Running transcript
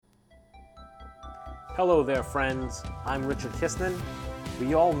Hello there, friends. I'm Richard Kistner.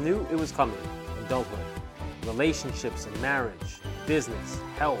 We all knew it was coming. Adulthood. Relationships and marriage. Business,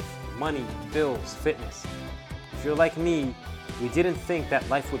 health, money, bills, fitness. If you're like me, we didn't think that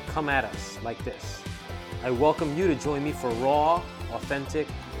life would come at us like this. I welcome you to join me for raw, authentic,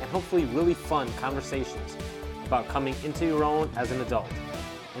 and hopefully really fun conversations about coming into your own as an adult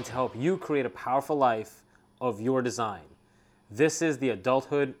and to help you create a powerful life of your design. This is the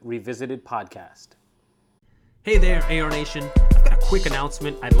Adulthood Revisited podcast. Hey there, AR Nation. I've got a quick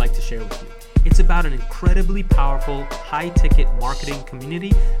announcement I'd like to share with you. It's about an incredibly powerful, high-ticket marketing community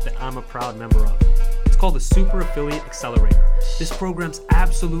that I'm a proud member of. It's called the Super Affiliate Accelerator. This program's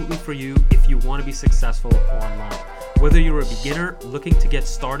absolutely for you if you want to be successful online. Whether you're a beginner looking to get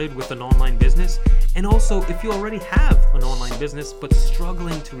started with an online business, and also if you already have an online business but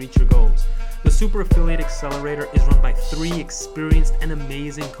struggling to reach your goals. The Super Affiliate Accelerator is run by 3 experienced and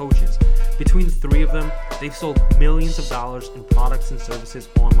amazing coaches. Between the 3 of them, they've sold millions of dollars in products and services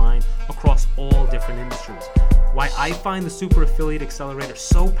online across all different industries. Why I find the Super Affiliate Accelerator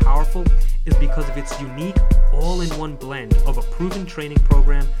so powerful is because of its unique all-in-one blend of a proven training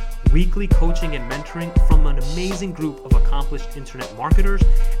program, weekly coaching and mentoring from an amazing group of accomplished internet marketers,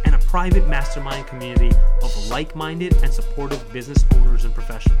 and a private mastermind community of like-minded and supportive business owners and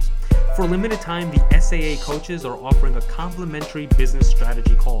professionals. For a limited time, the SAA coaches are offering a complimentary business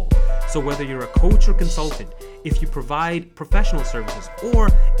strategy call. So whether you're a coach or consultant, if you provide professional services, or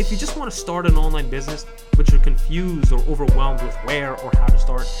if you just want to start an online business, but you're confused or overwhelmed with where or how to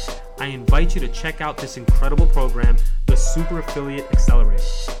start, I invite you to check out this incredible program, the Super Affiliate Accelerator.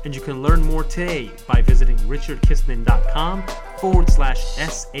 And you can learn more today by visiting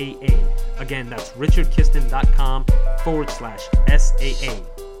richardkistner.com/SAA. Again, that's richardkistner.com/SAA.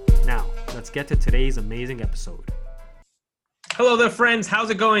 Now, let's get to today's amazing episode. Hello there, friends. How's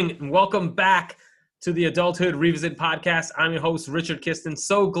it going? And welcome back to the Adulthood Revisit podcast. I'm your host, Richard Kistner.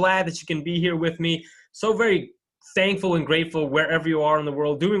 So glad that you can be here with me. So very thankful and grateful wherever you are in the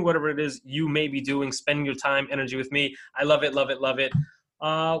world, doing whatever it is you may be doing, spending your time, energy with me. I love it, love it, love it.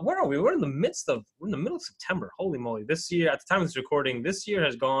 Where are we? We're in the middle of September. Holy moly. This year, at the time of this recording, this year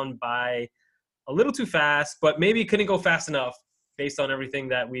has gone by a little too fast, but maybe it couldn't go fast enough based on everything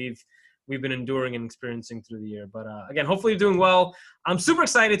that we've been enduring and experiencing through the year. But again, hopefully you're doing well. I'm super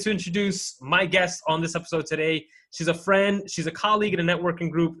excited to introduce my guest on this episode today. She's a friend. She's a colleague in a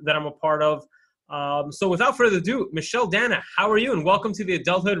networking group that I'm a part of. So without further ado, Michelle Dana, how are you? And welcome to the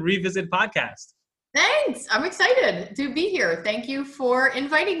Adulthood Revisit podcast. Thanks. I'm excited to be here. Thank you for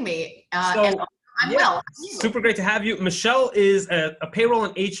inviting me. I'm well. Super great to have you. Michelle is a payroll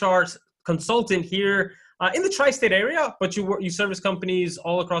and HR consultant here in the tri-state area, but you service companies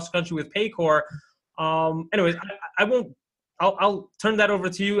all across the country with Paycor. Anyways, I'll turn that over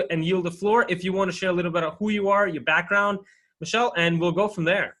to you and yield the floor if you want to share a little bit of who you are, your background, Michelle, and we'll go from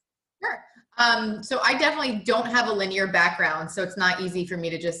there. Sure. So I definitely don't have a linear background, so it's not easy for me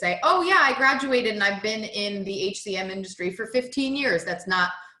to just say, oh yeah, I graduated and I've been in the HCM industry for 15 years. That's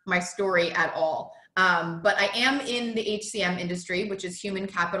not my story at all. But I am in the HCM industry, which is human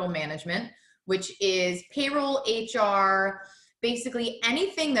capital management, which is payroll, HR, basically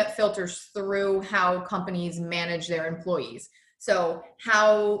anything that filters through how companies manage their employees. So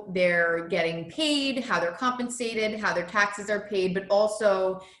how they're getting paid, how they're compensated, how their taxes are paid, but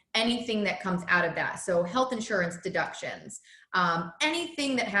also anything that comes out of that. So health insurance deductions,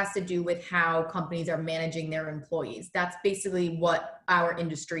 anything that has to do with how companies are managing their employees. That's basically what our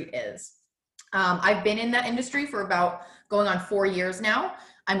industry is. I've been in that industry for about going on 4 years now.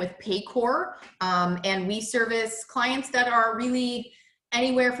 I'm with Paycor, and we service clients that are really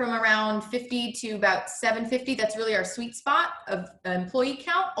anywhere from around 50 to about 750. That's really our sweet spot of employee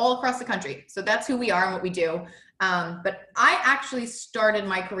count all across the country. So that's who we are and what we do. But I actually started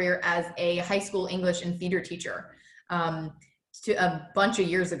my career as a high school English and theater teacher to a bunch of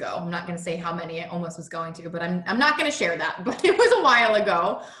years ago. I'm not going to say how many I almost was going to, but I'm not going to share that. But it was a while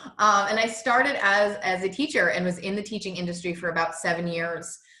ago. And I started as a teacher and was in the teaching industry for about 7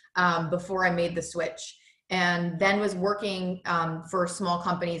 years before I made the switch. And then was working for small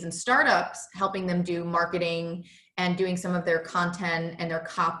companies and startups, helping them do marketing and doing some of their content and their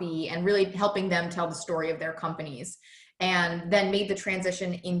copy and really helping them tell the story of their companies. And then made the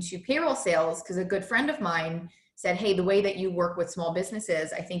transition into payroll sales because a good friend of mine said, hey, the way that you work with small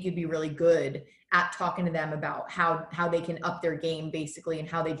businesses, I think you'd be really good at talking to them about how they can up their game basically and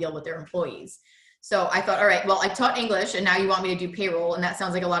how they deal with their employees. So I thought, all right, well, I taught English and now you want me to do payroll and that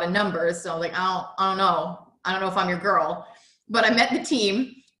sounds like a lot of numbers. So I was like, I don't know. I don't know if I'm your girl, but I met the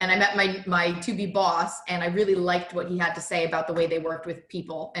team and I met my to-be boss, and I really liked what he had to say about the way they worked with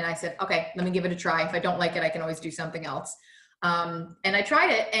people. And I said, okay, let me give it a try. If I don't like it, I can always do something else. And I tried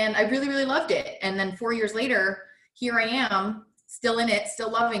it, and I really, really loved it. And then 4 years later, here I am, still in it,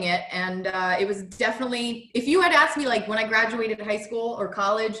 still loving it. And it was definitely, if you had asked me like when I graduated high school or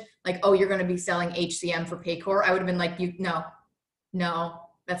college, like, oh, you're going to be selling HCM for Paycor, I would have been like, no,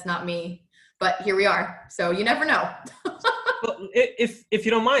 that's not me. But here we are. So you never know. Well, if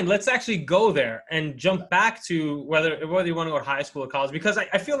you don't mind, let's actually go there and jump back to whether you want to go to high school or college, because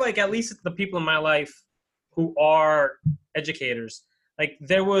I feel like at least the people in my life who are educators, like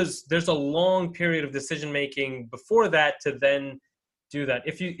there's a long period of decision making before that to then do that.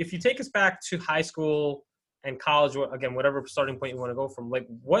 If you take us back to high school and college, again, whatever starting point you want to go from, like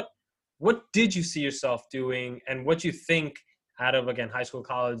what did you see yourself doing, and what you think out of, again, high school,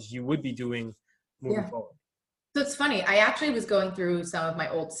 college, you would be doing moving forward? So it's funny. I actually was going through some of my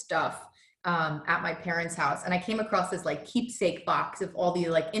old stuff at my parents' house, and I came across this like keepsake box of all the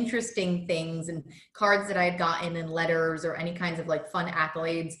like interesting things and cards that I had gotten, and letters or any kinds of like fun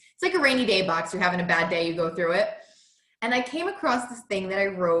accolades. It's like a rainy day box. You're having a bad day, you go through it. And I came across this thing that I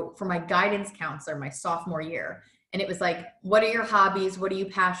wrote for my guidance counselor my sophomore year. And it was like, what are your hobbies? What are you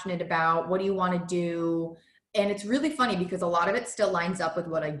passionate about? What do you want to do? And it's really funny because a lot of it still lines up with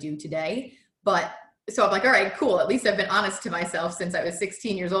what I do today. But so I'm like, all right, cool. At least I've been honest to myself since I was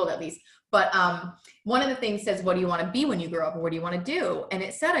 16 years old, at least. But one of the things says, what do you want to be when you grow up? Or what do you want to do? And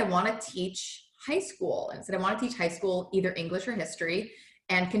it said, I want to teach high school. And it said, I want to teach high school, either English or history,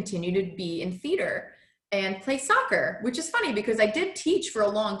 and continue to be in theater and play soccer, which is funny because I did teach for a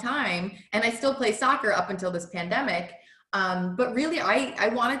long time, and I still play soccer up until this pandemic. But really, I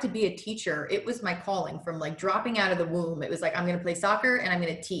wanted to be a teacher. It was my calling from like dropping out of the womb. It was like, I'm going to play soccer and I'm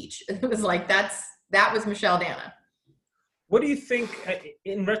going to teach. It was like, that was Michelle Dana. What do you think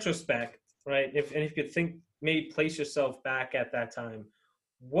in retrospect, right? If you could think, maybe place yourself back at that time,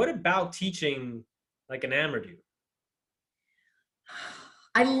 what about teaching like enamored you?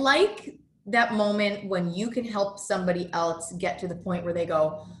 I like that moment when you can help somebody else get to the point where they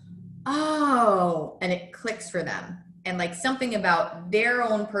go, oh, and it clicks for them. And like something about their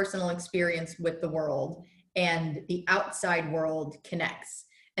own personal experience with the world and the outside world connects.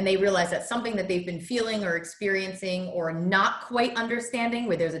 And they realize that something that they've been feeling or experiencing or not quite understanding,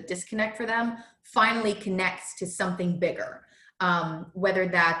 where there's a disconnect for them, finally connects to something bigger. Whether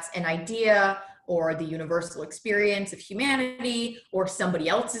that's an idea or the universal experience of humanity or somebody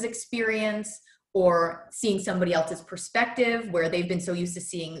else's experience, or seeing somebody else's perspective where they've been so used to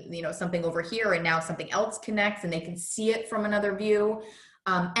seeing, something over here, and now something else connects and they can see it from another view.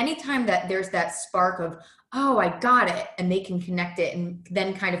 Anytime that there's that spark of, oh, I got it, and they can connect it and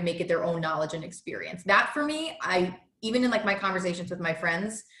then kind of make it their own knowledge and experience. That for me, even in like my conversations with my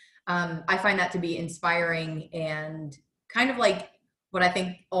friends, I find that to be inspiring and kind of like what I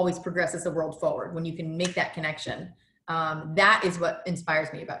think always progresses the world forward, when you can make that connection. That is what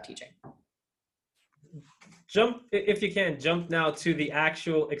inspires me about teaching. If you can, jump now to the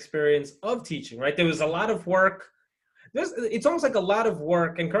actual experience of teaching, right? There was a lot of work. It's almost like a lot of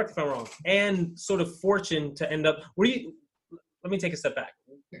work, and correct if I'm wrong, and sort of fortune to end up, let me take a step back.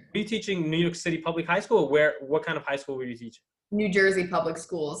 Were you teaching New York City public high school? What kind of high school were you teaching? New Jersey public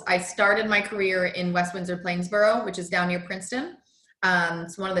schools. I started my career in West Windsor, Plainsboro, which is down near Princeton.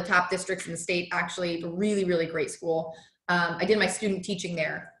 It's one of the top districts in the state, actually. A really, really great school. I did my student teaching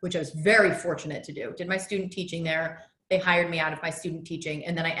there, which I was very fortunate to do. Did my student teaching there. They hired me out of my student teaching.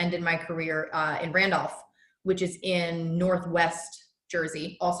 And then I ended my career in Randolph, which is in Northwest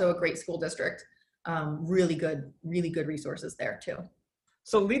Jersey, also a great school district. Really good resources there too.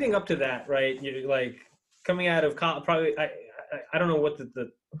 So leading up to that, right, you're like coming out of college, probably, I don't know what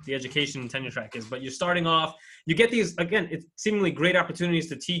the education tenure track is, but you're starting off, you get these, again, it's seemingly great opportunities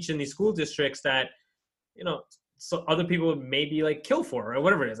to teach in these school districts that, so other people would maybe like kill for, or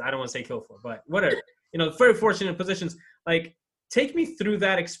whatever it is. I don't want to say kill for, but whatever, very fortunate positions. Like, take me through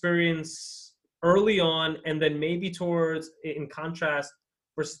that experience early on, and then maybe towards, in contrast,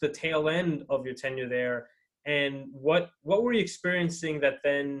 versus the tail end of your tenure there. And what were you experiencing that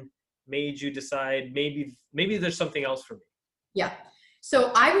then made you decide maybe there's something else for me? Yeah.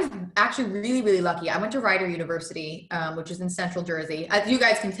 So I was actually really, really lucky. I went to Rider University, which is in Central Jersey. As you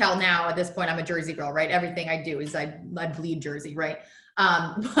guys can tell now, at this point, I'm a Jersey girl, right? Everything I do is I bleed Jersey, right?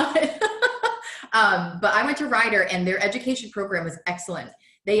 But I went to Rider, and their education program was excellent.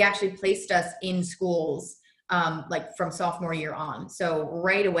 They actually placed us in schools like from sophomore year on. So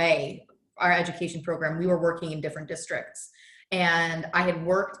right away, our education program, we were working in different districts. And I had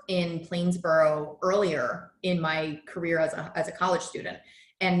worked in Plainsboro earlier in my career as a college student.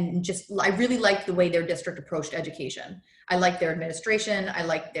 And just, I really liked the way their district approached education. I liked their administration. I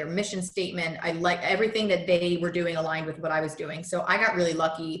liked their mission statement. I liked everything that they were doing aligned with what I was doing. So I got really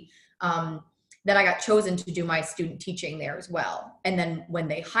lucky that I got chosen to do my student teaching there as well. And then when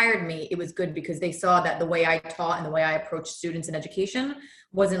they hired me, it was good because they saw that the way I taught and the way I approached students in education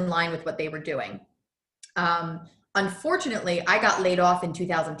was in line with what they were doing. Unfortunately, I got laid off in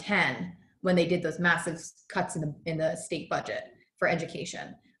 2010 when they did those massive cuts in the state budget for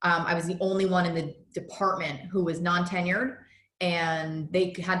education. I was the only one in the department who was non-tenured, and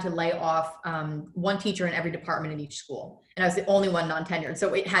they had to lay off one teacher in every department in each school. And I was the only one non-tenured,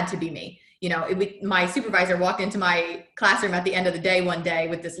 so it had to be me. You know, my supervisor walked into my classroom at the end of the day one day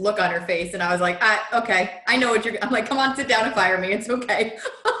with this look on her face, and I was like, okay, I know what I'm like, come on, sit down and fire me. It's okay.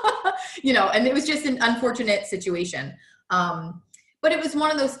 You know, and it was just an unfortunate situation. But it was one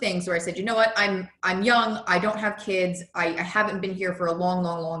of those things where I said, you know what, I'm young, I don't have kids, I haven't been here for a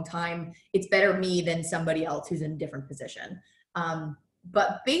long time. It's better me than somebody else who's in a different position.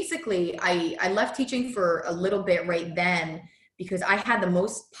 But basically, I left teaching for a little bit right then because I had the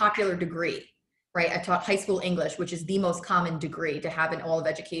most popular degree, right? I taught high school English, which is the most common degree to have in all of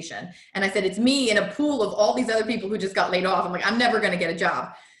education. And I said, it's me in a pool of all these other people who just got laid off. I'm like, I'm never going to get a job.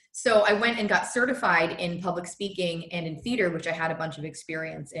 So I went and got certified in public speaking and in theater, which I had a bunch of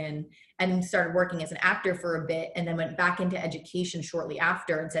experience in, and started working as an actor for a bit, and then went back into education shortly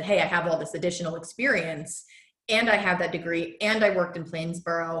after and said, hey, I have all this additional experience and I have that degree and I worked in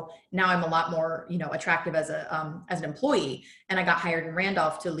Plainsboro. Now I'm a lot more, you know, attractive as an employee. And I got hired in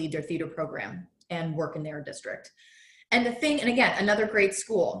Randolph to lead their theater program and work in their district. And the thing, and again, another great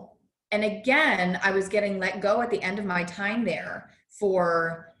school. And again, I was getting let go at the end of my time there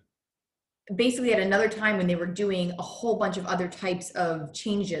for basically at another time when they were doing a whole bunch of other types of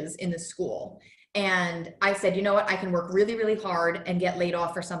changes in the school. And I said, you know what, I can work really hard and get laid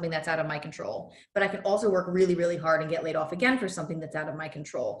off for something that's out of my control. But I can also work really hard and get laid off again for something that's out of my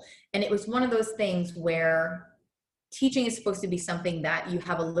control. And it was one of those things where teaching is supposed to be something that you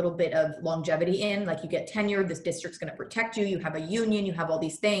have a little bit of longevity in, like you get tenured, this district's going to protect you, you have a union, you have all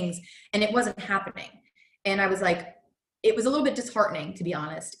these things, and it wasn't happening. And I was like, it was a little bit disheartening, to be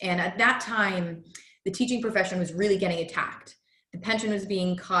honest. And at that time, the teaching profession was really getting attacked. The pension was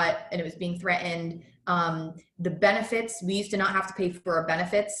being cut and it was being threatened. The benefits, we used to not have to pay for our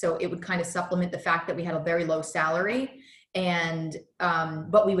benefits, so it would kind of supplement the fact that we had a very low salary, and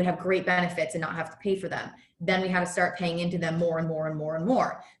but we would have great benefits and not have to pay for them. Then we had to start paying into them more and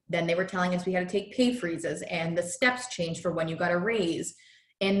more. Then they were telling us we had to take pay freezes, and the steps changed for when you got a raise.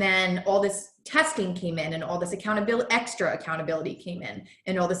 And then all this testing came in, and all this extra accountability came in,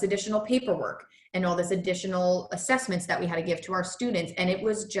 and all this additional paperwork, and all this additional assessments that we had to give to our students. And it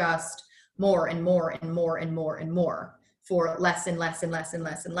was just more and more for less and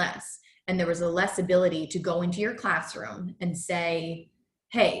less. And there was a less ability to go into your classroom and say,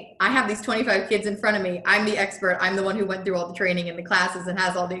 hey, I have these 25 kids in front of me. I'm the expert. I'm the one who went through all the training in the classes and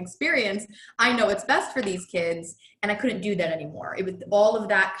has all the experience. I know what's best for these kids. And I couldn't do that anymore. It was all of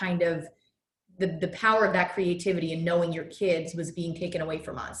that kind of, the power of that creativity and knowing your kids was being taken away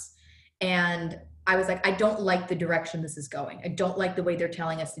from us. And I was like, I don't like the direction this is going. I don't like the way they're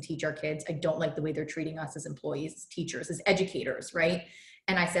telling us to teach our kids. I don't like the way they're treating us as employees, as teachers, as educators, right?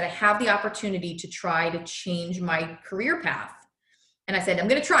 And I said, I have the opportunity to try to change my career path. And I said, I'm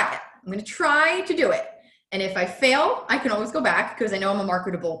going to try it. I'm going to try to do it. And if I fail, I can always go back because I know I'm a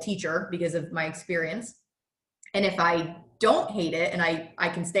marketable teacher because of my experience. And if I don't hate it and I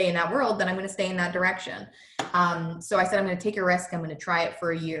can stay in that world, then I'm going to stay in that direction. So I said, I'm going to take a risk. I'm going to try it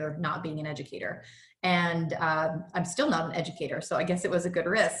for a year, not being an educator. And I'm still not an educator. So I guess it was a good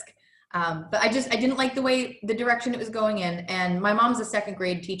risk. But I didn't like the direction it was going in. And my mom's a second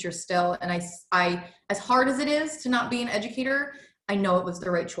grade teacher still. And I as hard as it is to not be an educator, I know it was the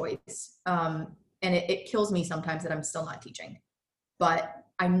right choice. And it kills me sometimes that I'm still not teaching, but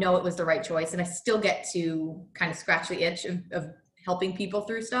I know it was the right choice. And I still get to kind of scratch the itch of helping people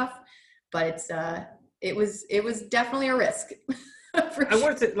through stuff, but it was definitely a risk. I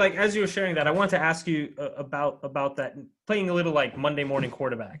wanted to, like, as you were sharing that, I wanted to ask you about that, playing a little like Monday morning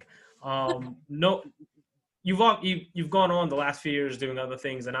quarterback. No, you've gone on the last few years doing other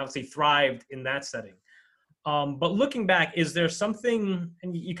things and obviously thrived in that setting. But looking back, is there something,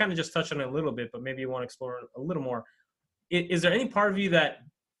 and you kind of just touched on it a little bit, but maybe you want to explore a little more. Is there any part of you that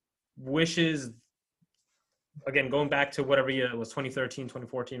wishes, again, going back to whatever year it was, 2013,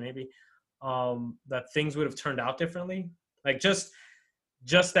 2014, maybe, that things would have turned out differently? Like just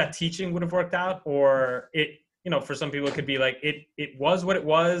that teaching would have worked out, or it, for some people it could be like, it was what it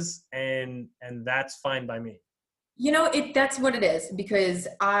was, and that's fine by me. That's what it is, because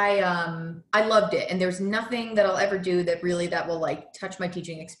I loved it, and there's nothing that I'll ever do that will like touch my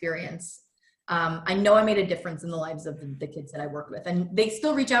teaching experience. I know I made a difference in the lives of the kids that I work with, and they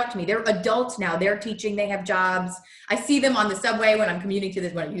still reach out to me. They're adults now. They're teaching. They have jobs. I see them on the subway when I'm commuting to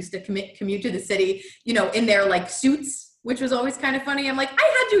when I used to commute to the city, in their like suits, which was always kind of funny. I'm like,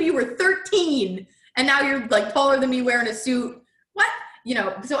 I had you were 13, and now you're like taller than me wearing a suit. What?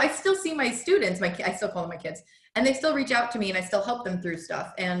 So I still see my students, I still call them my kids, and they still reach out to me, and I still help them through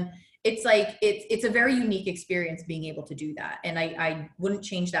stuff. And it's like, it's a very unique experience being able to do that. And I wouldn't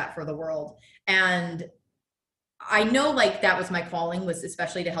change that for the world. And I know like that was my calling, was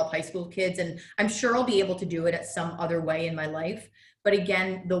especially to help high school kids. And I'm sure I'll be able to do it at some other way in my life. But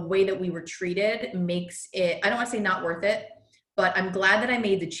again, the way that we were treated makes it, I don't want to say not worth it, but I'm glad that I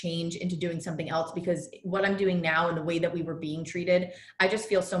made the change into doing something else, because what I'm doing now and the way that we were being treated, I just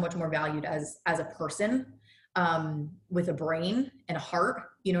feel so much more valued as a person, with a brain and a heart,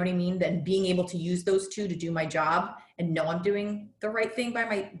 you know what I mean? Than being able to use those two to do my job and know I'm doing the right thing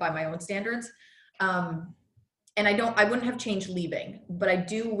by my own standards. And I wouldn't have changed leaving, but I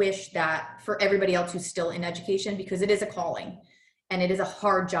do wish that for everybody else who's still in education, because it is a calling and it is a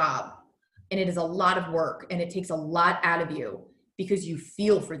hard job and it is a lot of work and it takes a lot out of you, because you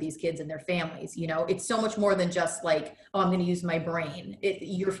feel for these kids and their families. It's so much more than just like, oh, I'm going to use my brain.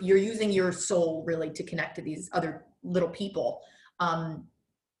 You're using your soul really to connect to these other little people.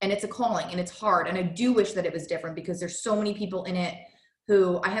 And it's a calling and it's hard. And I do wish that it was different, because there's so many people in it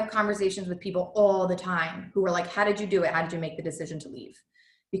who I have conversations with people all the time who are like, how did you do it? How did you make the decision to leave?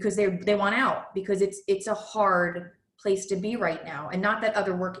 Because they want out, because it's a hard place to be right now. And not that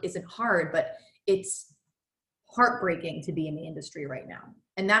other work isn't hard, but it's heartbreaking to be in the industry right now.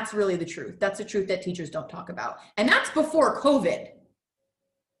 And that's really the truth. That's the truth that teachers don't talk about. And that's before COVID.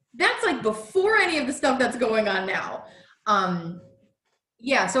 That's like before any of the stuff that's going on now.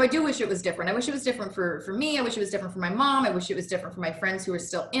 So I do wish it was different. I wish it was different for me. I wish it was different for my mom. I wish it was different for my friends who are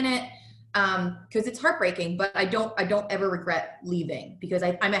still in it. Because it's heartbreaking, but I don't ever regret leaving, because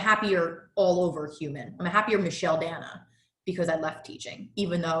I'm a happier all over human. I'm a happier Michelle Dana because I left teaching,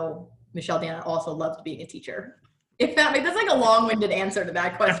 even though Michelle Dana also loved being a teacher. If that's like a long-winded answer to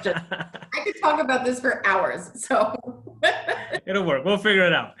that question. I could talk about this for hours, so. It'll work. We'll figure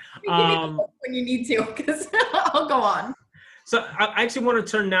it out. When you need to, because I'll go on. So I actually want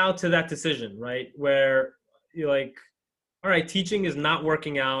to turn now to that decision, right? Where you're like, all right, teaching is not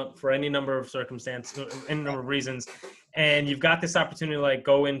working out for any number of circumstances, any number of reasons. And you've got this opportunity to like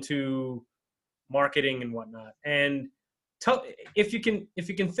go into marketing and whatnot. And if you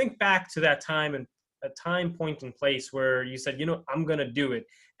can think back to that time and a time, point, and place where you said, I'm going to do it.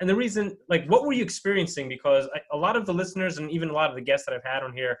 And the reason, like, what were you experiencing? Because a lot of the listeners and even a lot of the guests that I've had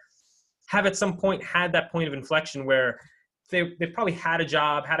on here have at some point had that point of inflection where they probably had a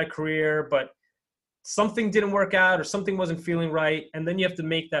job, had a career, but something didn't work out or something wasn't feeling right. And then you have to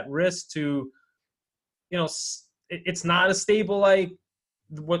make that risk to, it's not a stable, like,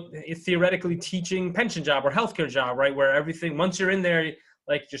 what theoretically teaching pension job or healthcare job, right? Where everything, once you're in there,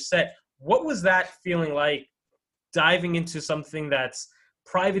 like you're set. What was that feeling like diving into something that's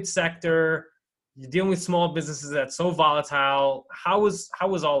private sector? You're dealing with small businesses that's so volatile. How was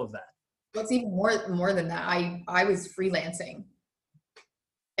all of that? What's even more than that, I was freelancing.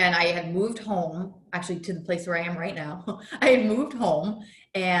 And I had moved home, actually, to the place where I am right now. I had moved home,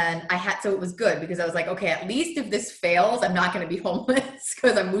 and so it was good, because I was like, okay, at least if this fails, I'm not going to be homeless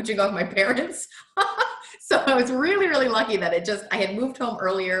because I'm mooching off my parents. So I was really, really lucky that I had moved home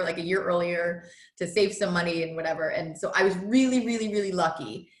earlier, like a year earlier, to save some money and whatever. And so I was really, really, really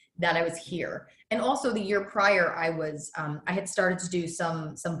lucky that I was here. And also the year prior, I had started to do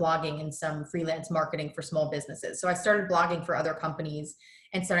some blogging and some freelance marketing for small businesses. So I started blogging for other companies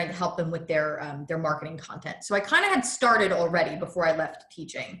and starting to help them with their marketing content. So I kind of had started already before I left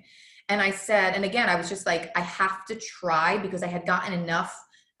teaching. And I said, and again, I was just like, I have to try, because I had gotten enough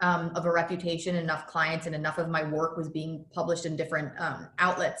of a reputation, enough clients, and enough of my work was being published in different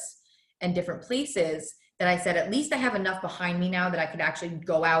outlets and different places, that I said, at least I have enough behind me now that I could actually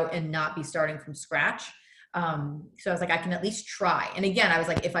go out and not be starting from scratch. So I was like, I can at least try. And again, I was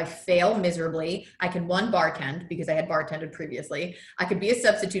like, if I fail miserably, I can bartend, because I had bartended previously. I could be a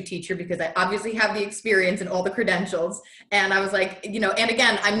substitute teacher because I obviously have the experience and all the credentials. And I was like, and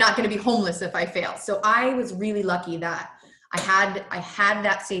again, I'm not going to be homeless if I fail. So I was really lucky that I had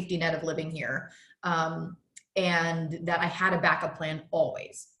that safety net of living here. And that I had a backup plan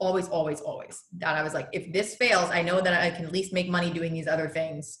always. That I was like, if this fails, I know that I can at least make money doing these other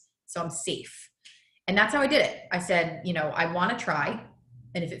things, so I'm safe. And that's how I did it. I said, I want to try,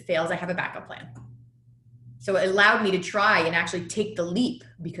 and if it fails, I have a backup plan. So it allowed me to try and actually take the leap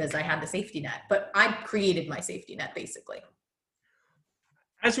because I had the safety net, but I created my safety net basically.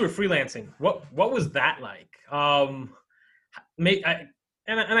 As you were freelancing, what was that like? I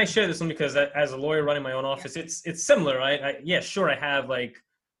share this one because as a lawyer running my own office, it's similar, right? Sure, I have like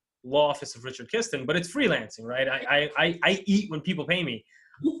law office of Richard Kiston, but it's freelancing, right? I eat when people pay me.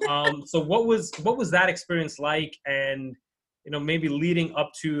 So what was that experience like? And maybe leading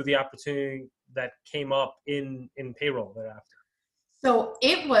up to the opportunity that came up in payroll thereafter. So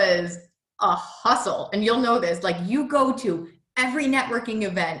it was a hustle, and you'll know this. Like, you go to every networking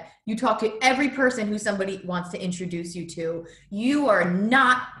event, you talk to every person who somebody wants to introduce you to. You are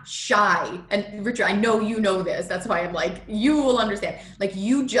not shy. And Richard, I know you know this. That's why I'm like, you will understand. Like,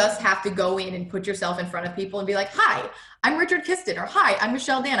 you just have to go in and put yourself in front of people and be like, hi, I'm Richard Kiston, or hi, I'm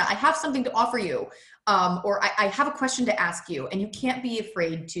Michelle Dana. I have something to offer you. Or I have a question to ask you. And you can't be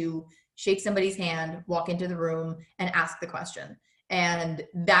afraid to shake somebody's hand, walk into the room, and ask the question. And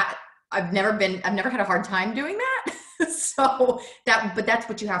that I've never had a hard time doing that. But that's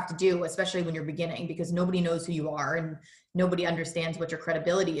what you have to do, especially when you're beginning, because nobody knows who you are and nobody understands what your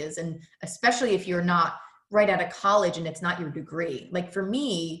credibility is. And especially if you're not right out of college and it's not your degree. Like for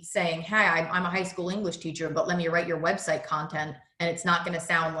me saying, hey, I'm a high school English teacher, but let me write your website content. And it's not going to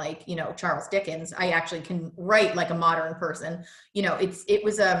sound like, Charles Dickens. I actually can write like a modern person. It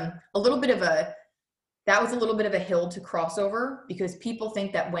was a little bit of a hill to cross over, because people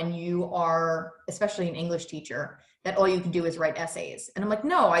think that when you are, especially an English teacher, that all you can do is write essays. And I'm like,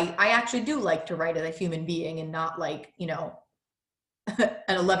 no, I actually do like to write as a human being and not like, an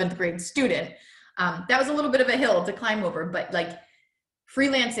 11th grade student. That was a little bit of a hill to climb over, but like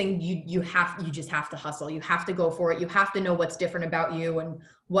freelancing, you just have to hustle. You have to go for it. You have to know what's different about you and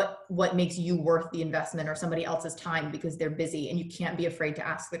what makes you worth the investment or somebody else's time because they're busy, and you can't be afraid to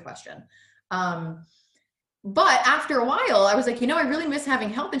ask the question. But after a while, I was like, I really miss having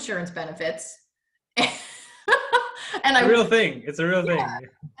health insurance benefits. And It's a real thing. It's a real thing. And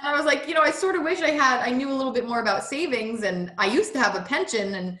I was like, I sort of wish I knew a little bit more about savings, and I used to have a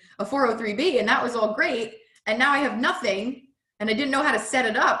pension and a 403B, and that was all great. And now I have nothing, and I didn't know how to set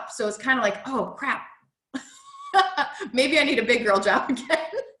it up. So it's kind of like, oh crap, maybe I need a big girl job again.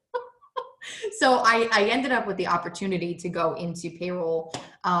 So I ended up with the opportunity to go into payroll,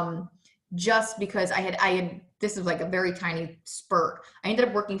 just because I had, this is like a very tiny spurt. I ended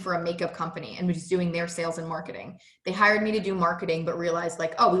up working for a makeup company and was doing their sales and marketing. They hired me to do marketing, but realized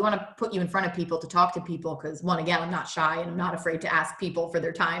like, oh, we want to put you in front of people to talk to people. Cause again, I'm not shy and I'm not afraid to ask people for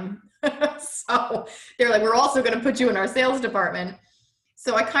their time. So they're like, we're also going to put you in our sales department.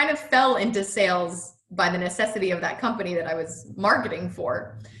 So I kind of fell into sales by the necessity of that company that I was marketing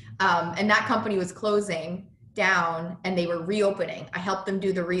for. And that company was closing down and they were reopening. I helped them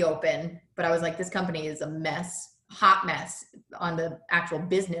do the reopen, but I was like, this company is a mess, hot mess on the actual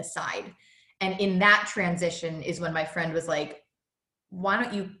business side. And in that transition is when my friend was like, why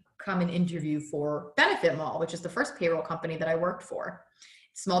don't you come and interview for Benefit Mall, which is the first payroll company that I worked for.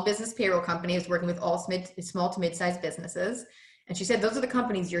 Small business payroll company is working with all small to mid-sized businesses. And she said, those are the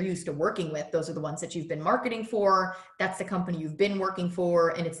companies you're used to working with. Those are the ones that you've been marketing for. That's the company you've been working for.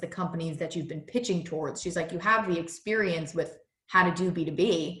 And it's the companies that you've been pitching towards. She's like, you have the experience with how to do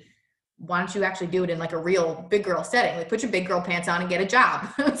B2B. Why don't you actually do it in like a real big girl setting? Like put your big girl pants on and get a job.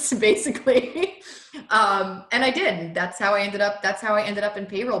 So basically. And I did. That's how I ended up in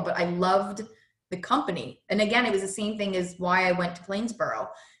payroll, but I loved the company. And again, it was the same thing as why I went to Plainsboro.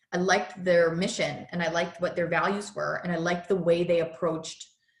 I liked their mission and I liked what their values were. And I liked the way they approached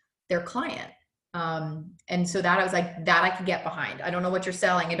their client. And so that I was like, that I could get behind. I don't know what you're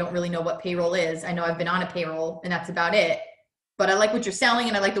selling. I don't really know what payroll is. I know I've been on a payroll and that's about it, but I like what you're selling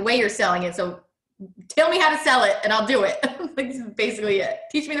and I like the way you're selling it. So tell me how to sell it and I'll do it. That's basically it.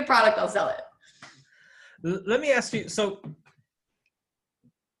 Teach me the product, I'll sell it. Let me ask you, so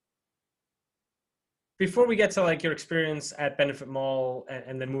before we get to like your experience at Benefit Mall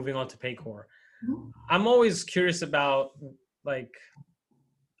and then moving on to Paycor, I'm always curious about like,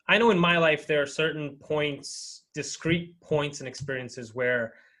 I know in my life, there are certain points, discrete points and experiences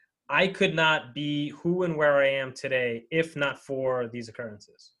where I could not be who and where I am today, if not for these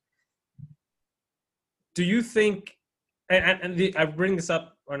occurrences. Do you think, I bring this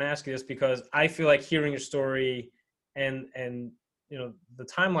up and ask you this because I feel like hearing your story and you know, the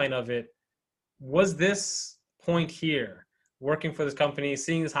timeline of it, was this point here, working for this company,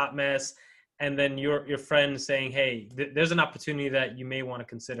 seeing this hot mess, and then your friend saying, hey, there's an opportunity that you may want to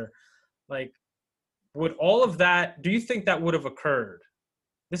consider. Like, would all of that, do you think that would have occurred?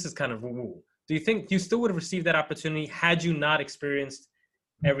 This is kind of woo-woo. Do you think you still would have received that opportunity had you not experienced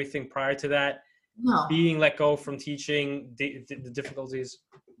everything prior to that? No. being let go from teaching, the difficulties?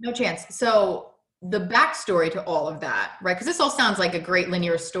 No chance. So the backstory to all of that, right? Because this all sounds like a great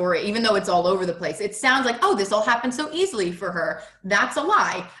linear story, even though it's all over the place. It sounds like, oh, this all happened so easily for her. That's a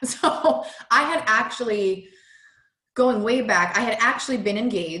lie. So I had actually, going way back, I had actually been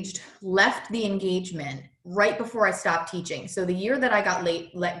engaged, left the engagement right before I stopped teaching. So the year that I got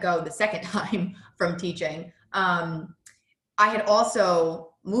let go the second time from teaching, I had also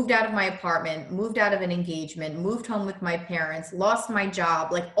moved out of my apartment, moved out of an engagement, moved home with my parents, lost my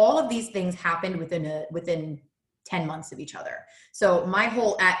job. Like all of these things happened within 10 months of each other. So my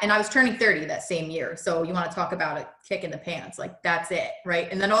whole, and I was turning 30 that same year. So you want to talk about a kick in the pants, like that's it, right?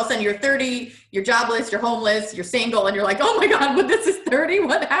 And then all of a sudden you're 30, you're jobless, you're homeless, you're single, and you're like, oh my God, but this is 30,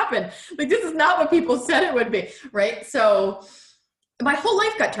 what happened? Like, this is not what people said it would be, right? So my whole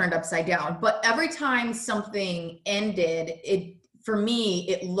life got turned upside down, but every time something ended, for me,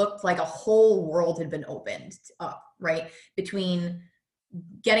 it looked like a whole world had been opened up, right? Between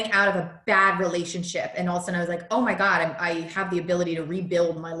getting out of a bad relationship, and all of a sudden I was like, oh my God, I have the ability to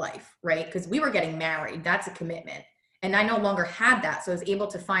rebuild my life, right? Because we were getting married, that's a commitment. And I no longer had that. So I was able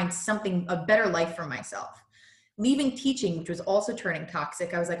to find a better life for myself. Leaving teaching, which was also turning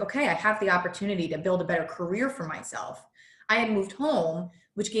toxic, I was like, okay, I have the opportunity to build a better career for myself. I had moved home,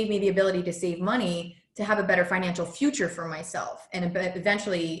 which gave me the ability to save money to have a better financial future for myself. And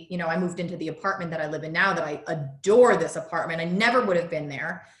eventually, I moved into the apartment that I live in now, that I adore this apartment. I never would have been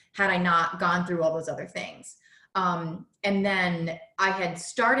there had I not gone through all those other things. And then I had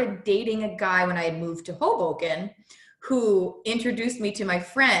started dating a guy when I had moved to Hoboken, who introduced me to my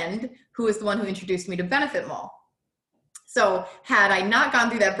friend, who was the one who introduced me to Benefit Mall. So had I not gone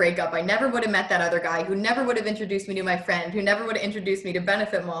through that breakup, I never would have met that other guy, who never would have introduced me to my friend, who never would have introduced me to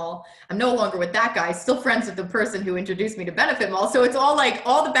Benefit Mall. I'm no longer with that guy, still friends with the person who introduced me to Benefit Mall. So it's all like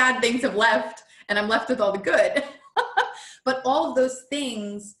all the bad things have left and I'm left with all the good. But all of those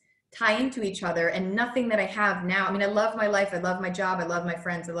things tie into each other, and nothing that I have now. I mean, I love my life. I love my job. I love my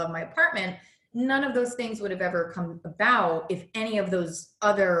friends. I love my apartment. None of those things would have ever come about if any of those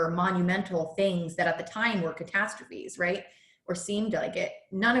other monumental things that at the time were catastrophes, right? Or seemed like it.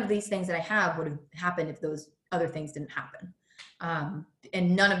 None of these things that I have would have happened if those other things didn't happen.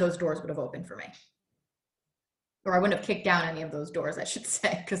 And none of those doors would have opened for me. Or I wouldn't have kicked down any of those doors, I should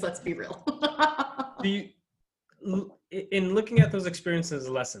say, because let's be real. In looking at those experiences as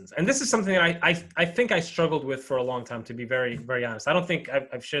lessons, and this is something that I think I struggled with for a long time, to be very, very honest. I don't think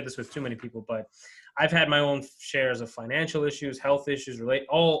I've shared this with too many people, but I've had my own shares of financial issues, health issues,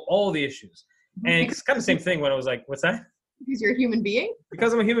 all the issues. And it's kind of the same thing when I was like, what's that? Because you're a human being?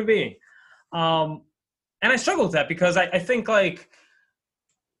 Because I'm a human being. And I struggle with that because I think like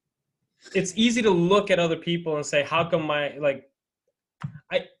it's easy to look at other people and say, how come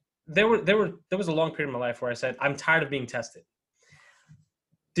there was a long period in my life where I said, I'm tired of being tested.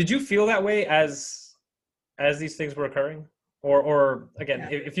 Did you feel that way as these things were occurring? Or again,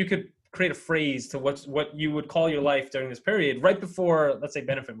 if you could create a phrase to what you would call your life during this period, right before, let's say,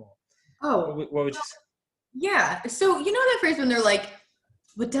 Benefit Mall. Oh, what would you say? Yeah. So you know that phrase when they're like,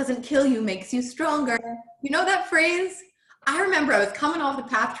 what doesn't kill you makes you stronger. You know that phrase? I remember I was coming off the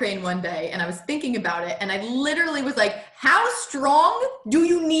PATH train one day and I was thinking about it, and I literally was like, how strong do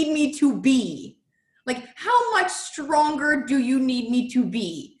you need me to be? Like, how much stronger do you need me to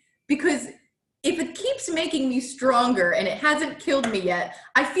be? Because if it keeps making me stronger and it hasn't killed me yet,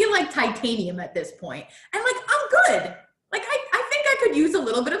 I feel like titanium at this point. And like, I'm good. Like, I think I could use a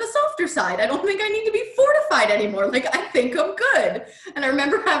little bit of a softer side. I don't think I need to be fortified anymore. Like, I think I'm good. And I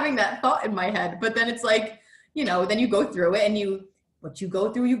remember having that thought in my head, but then it's like, then you go through it, and what you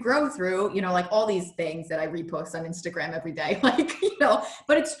go through, you grow through, like all these things that I repost on Instagram every day, but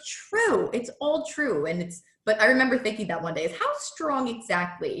it's true. It's all true. But I remember thinking that one day is, how strong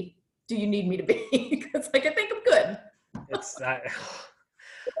exactly do you need me to be? Because I think I'm good. It's that.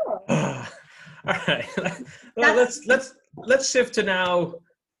 All right. Let's shift to now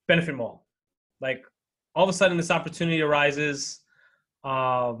Benefit Mall. Like, all of a sudden this opportunity arises.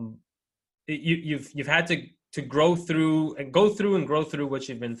 You've had to grow through and go through and grow through what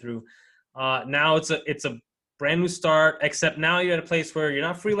you've been through. Now it's a brand new start, except now you're at a place where you're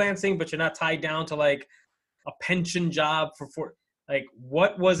not freelancing, but you're not tied down to like a pension job for like,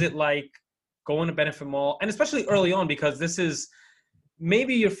 what was it like going to Benefit Mall? And especially early on, because this is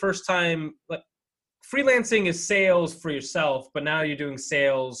maybe your first time, like, freelancing is sales for yourself, but now you're doing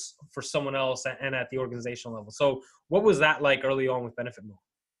sales for someone else and at the organizational level. So what was that like early on with Benefit Mall?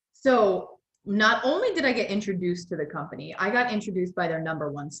 So not only did I get introduced to the company, I got introduced by their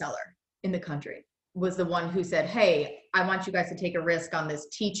 #1 seller in the country, was the one who said, hey, I want you guys to take a risk on this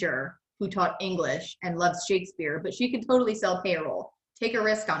teacher who taught English and loves Shakespeare, but she could totally sell payroll. Take a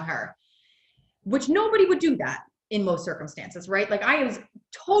risk on her, which nobody would do that in most circumstances, right? Like I was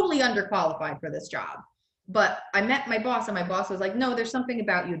totally underqualified for this job, but I met my boss and my boss was like, no, there's something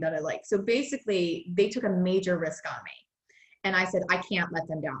about you that I like. So basically they took a major risk on me. And I said, I can't let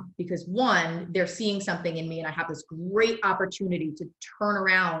them down because one, they're seeing something in me and I have this great opportunity to turn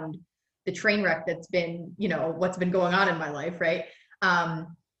around the train wreck that's been, what's been going on in my life, right?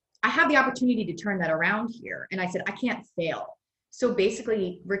 I have the opportunity to turn that around here. And I said, I can't fail. So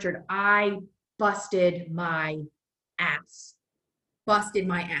basically, Richard, I busted my ass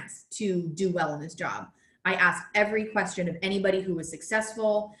to do well in this job. I asked every question of anybody who was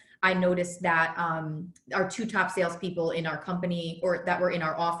successful. I noticed that our two top salespeople in our company, or that were in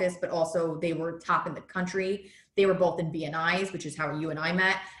our office, but also they were top in the country. They were both in BNIs, which is how you and I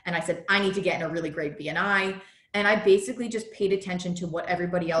met. And I said, I need to get in a really great BNI. And I basically just paid attention to what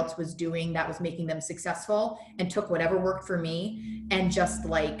everybody else was doing that was making them successful and took whatever worked for me and just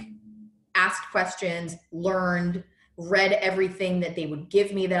like asked questions, learned, read everything that they would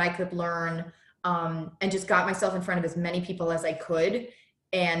give me that I could learn, and just got myself in front of as many people as I could.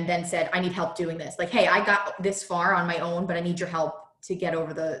 And then said, I need help doing this. Like, hey, I got this far on my own, but I need your help to get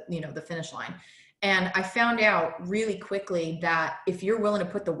over the finish line. And I found out really quickly that if you're willing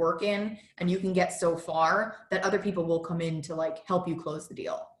to put the work in and you can get so far, that other people will come in to like help you close the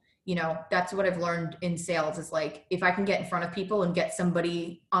deal. That's what I've learned in sales is like, if I can get in front of people and get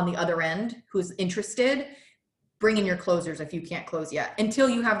somebody on the other end who's interested, bring in your closers if you can't close yet. Until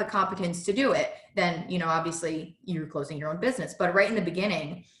you have the competence to do it, then, obviously you're closing your own business. But right in the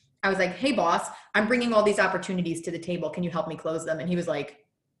beginning, I was like, hey boss, I'm bringing all these opportunities to the table. Can you help me close them? And he was like,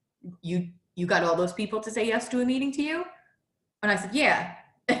 you got all those people to say yes to a meeting to you? And I said, yeah.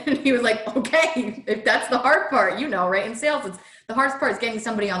 And he was like, okay, if that's the hard part, right? In sales, it's the hardest part is getting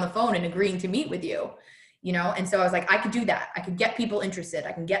somebody on the phone and agreeing to meet with you, And so I was like, I could do that. I could get people interested.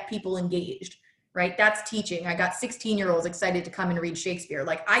 I can get people engaged. Right? That's teaching. I got 16-year-olds excited to come and read Shakespeare.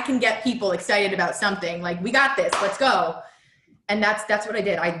 Like I can get people excited about something. Like we got this, let's go. And that's what I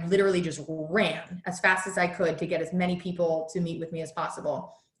did. I literally just ran as fast as I could to get as many people to meet with me as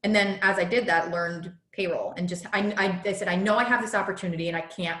possible. And then as I did that, learned payroll and just, I said, I know I have this opportunity and I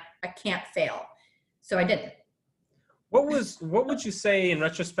can't fail. So I didn't. What would you say in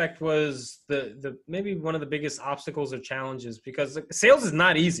retrospect was the maybe one of the biggest obstacles or challenges? Because sales is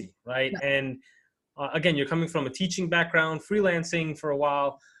not easy, right? No. And again, you're coming from a teaching background, freelancing for a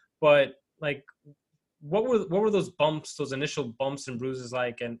while, but like, what were those bumps, those initial bumps and bruises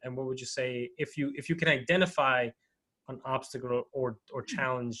like? And what would you say if you can identify an obstacle or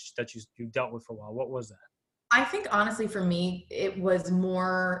challenge that you dealt with for a while? What was that? I think honestly for me, it was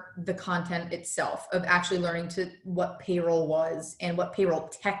more the content itself of actually learning what payroll was and what payroll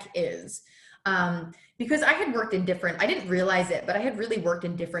tech is. Because I had worked I didn't realize it, but I had really worked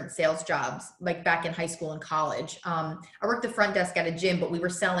in different sales jobs, like back in high school and college. I worked the front desk at a gym, but we were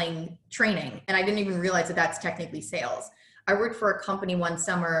selling training and I didn't even realize that that's technically sales. I worked for a company one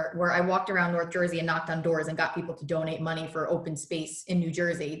summer where I walked around North Jersey and knocked on doors and got people to donate money for open space in New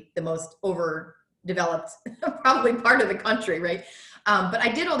Jersey, the most overdeveloped probably part of the country, right? But I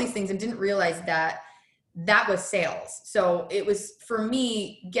did all these things and didn't realize that was sales. So it was for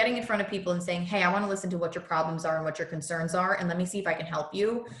me getting in front of people and saying, hey, I want to listen to what your problems are and what your concerns are. And let me see if I can help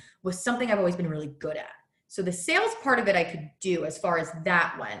you was something I've always been really good at. So the sales part of it I could do as far as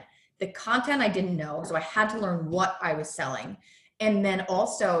that went. The content I didn't know. So I had to learn what I was selling. And then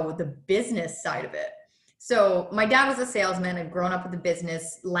also the business side of it. So my dad was a salesman. I've grown up with the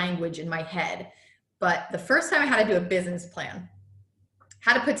business language in my head. But the first time I had to do a business plan,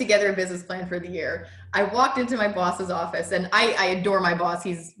 had to put together a business plan for the year. I walked into my boss's office and I adore my boss.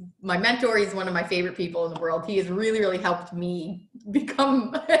 He's my mentor. He's one of my favorite people in the world. He has really, really helped me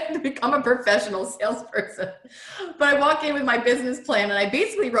become a professional salesperson. But I walked in with my business plan and I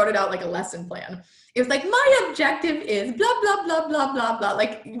basically wrote it out like a lesson plan. It was like, my objective is blah, blah, blah, blah, blah, blah.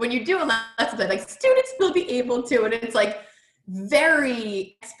 Like when you do a lesson plan, like students will be able to, and it's like,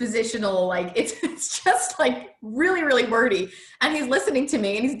 very expositional, like it's just like really, really wordy. And he's listening to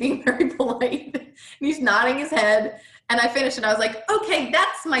me and he's being very polite and he's nodding his head. And I finished and I was like, okay,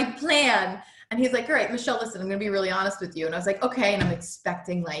 that's my plan. And he's like, all right, Michelle, listen, I'm going to be really honest with you. And I was like, okay. And I'm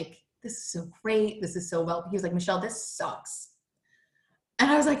expecting like, this is so great. This is so well. He was like, Michelle, this sucks. And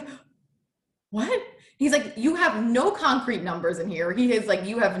I was like, what? He's like, you have no concrete numbers in here. He is like,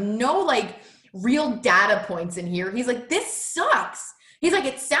 you have no like real data points in here. He's like, this sucks. He's like,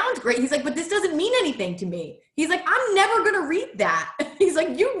 it sounds great. He's like, but this doesn't mean anything to me. He's like, I'm never going to read that. He's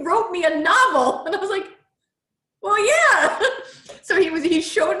like, you wrote me a novel. And I was like, well, yeah. So he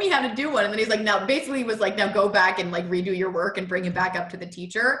showed me how to do one. And then he's like, now basically he was like, now go back and like redo your work and bring it back up to the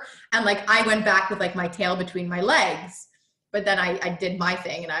teacher. And like, I went back with like my tail between my legs, but then I did my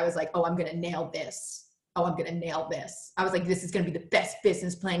thing and I was like, oh, I'm going to nail this. Oh, I'm going to nail this. I was like, this is going to be the best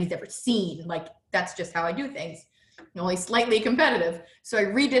business plan he's ever seen. Like, that's just how I do things. Only slightly competitive. So I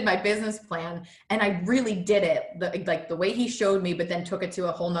redid my business plan and I really did it like the way he showed me, but then took it to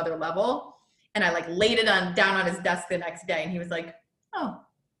a whole nother level. And I like laid it down on his desk the next day. And he was like, oh,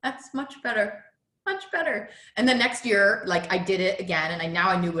 that's much better. Much better. And then next year, like I did it again and now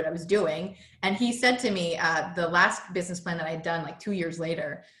I knew what I was doing. And he said to me, the last business plan that I had done like 2 years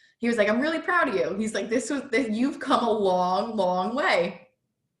later, he was like, I'm really proud of you. He's like, you've come a long, long way.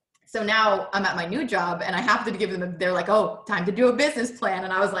 So now I'm at my new job and I have to give them, they're like, oh, time to do a business plan.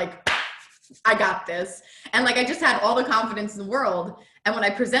 And I was like, I got this. And like, I just had all the confidence in the world. And when I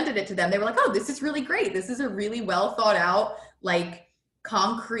presented it to them, they were like, oh, this is really great. This is a really well thought out, like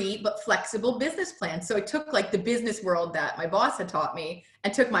concrete, but flexible business plan. So I took like the business world that my boss had taught me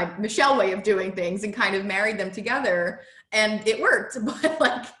and took my Michelle way of doing things and kind of married them together. And it worked. But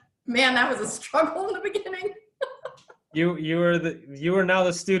like, man, that was a struggle in the beginning. You were now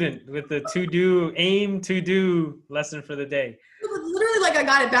the student with the to do lesson for the day. It was literally like I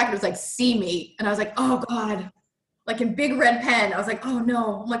got it back and it was like, see me. And I was like, oh God, like in big red pen. I was like, oh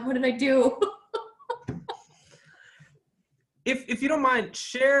no. I'm like, what did I do? If you don't mind,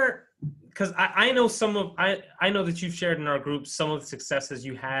 share, because I know I know that you've shared in our group some of the successes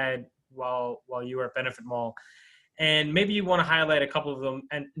you had while you were at Benefit Mall. And maybe you want to highlight a couple of them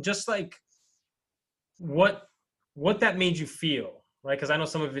and just like what that made you feel, right? Because I know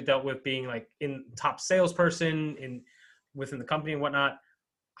some of it dealt with being like in top salesperson within the company and whatnot.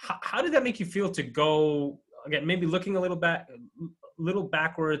 How did that make you feel to go again? Maybe looking a little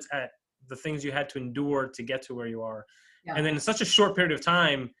backwards at the things you had to endure to get to where you are, and then in such a short period of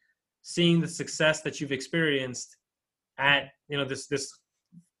time, seeing the success that you've experienced at this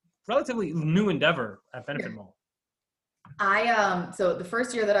relatively new endeavor at Benefit Mall. So the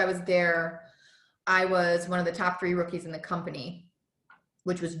first year that I was there, I was one of the top 3 rookies in the company,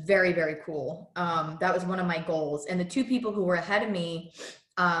 which was very, very cool. That was one of my goals. And the 2 people who were ahead of me,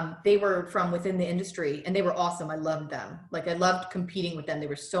 they were from within the industry and they were awesome. I loved them. Like I loved competing with them. They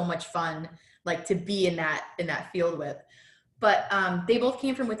were so much fun, like to be in that field with. But they both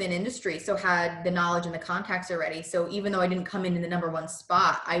came from within industry, so had the knowledge and the contacts already. So even though I didn't come in the number 1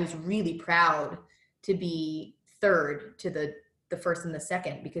 spot, I was really proud to be third to the first and the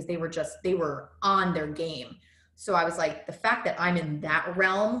second, because they were on their game. So I was like, the fact that I'm in that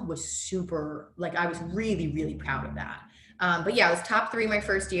realm was super, like I was really, really proud of that. But yeah, I was top 3 my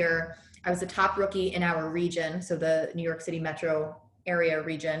first year. I was the top rookie in our region, so the New York City metro area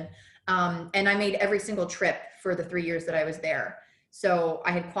region. And I made every single trip for the 3 years that I was there. So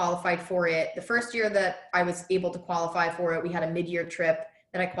I had qualified for it. The first year that I was able to qualify for it, we had a mid-year trip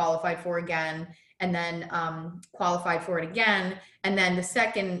that I qualified for again, and then qualified for it again. And then the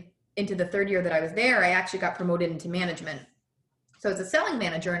second into the third year that I was there, I actually got promoted into management. So as a selling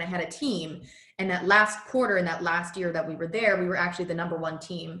manager, and I had a team. And that last quarter, in that last year that we were there, we were actually the number 1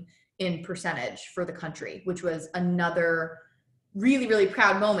 team in percentage for the country, which was another really, really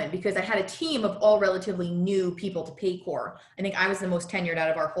proud moment, because I had a team of all relatively new people to Paycor. I think I was the most tenured out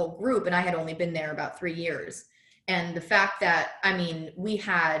of our whole group, and I had only been there about 3 years. And the fact that, I mean, we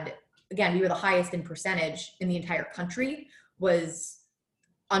were the highest in percentage in the entire country was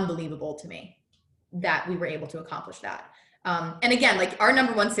unbelievable to me that we were able to accomplish that. And again, like our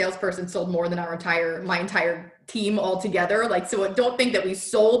number 1 salesperson sold more than my entire team altogether. Like, so don't think that we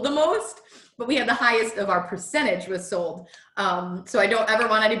sold the most, but we had the highest of our percentage was sold. So I don't ever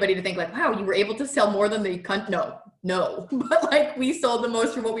want anybody to think like, wow, you were able to sell more than no, but like we sold the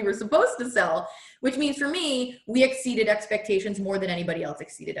most for what we were supposed to sell, which means for me, we exceeded expectations more than anybody else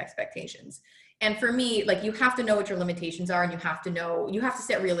exceeded expectations. And for me, like you have to know what your limitations are, and you have to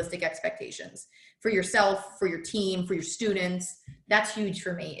set realistic expectations for yourself, for your team, for your students. That's huge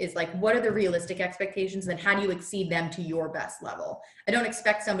for me, is like, what are the realistic expectations? And how do you exceed them to your best level? I don't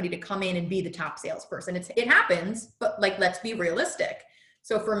expect somebody to come in and be the top salesperson. It happens, but like, let's be realistic.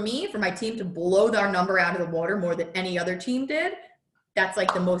 So for me, for my team to blow our number out of the water more than any other team did, that's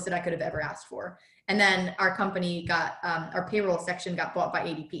like the most that I could have ever asked for. And then our company got, our payroll section got bought by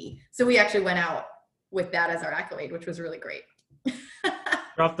ADP. So we actually went out with that as our accolade, which was really great.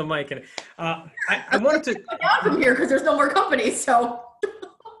 Drop the mic. And I wanted to go down from here because there's no more companies. So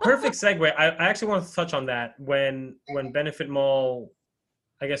perfect segue. I actually wanted to touch on that when Benefit Mall,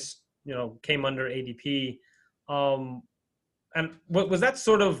 I guess, came under ADP. And what was that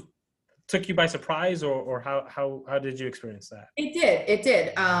sort of took you by surprise, or how did you experience that? It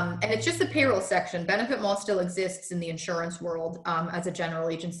did. And it's just the payroll section. Benefit Mall still exists in the insurance world as a general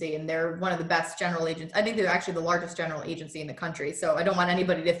agency, and they're one of the best general agents. I think they're actually the largest general agency in the country. So I don't want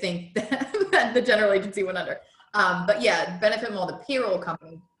anybody to think that the general agency went under. But yeah, Benefit Mall, the payroll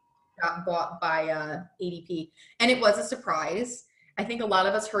company, got bought by ADP, and it was a surprise. I think a lot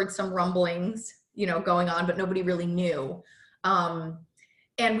of us heard some rumblings, going on, but nobody really knew.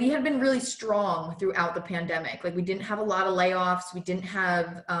 And we had been really strong throughout the pandemic. Like, we didn't have a lot of layoffs. We didn't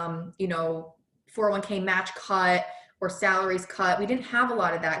have, 401k match cut or salaries cut. We didn't have a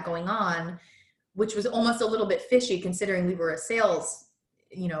lot of that going on, which was almost a little bit fishy considering we were a sales,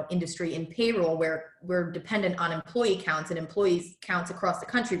 industry in payroll where we're dependent on employee counts, and employees counts across the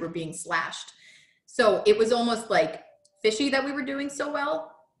country were being slashed. So it was almost like fishy that we were doing so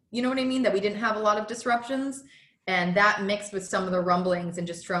well. You know what I mean? That we didn't have a lot of disruptions. And that mixed with some of the rumblings and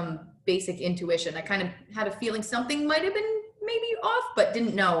just from basic intuition, I kind of had a feeling something might have been maybe off, but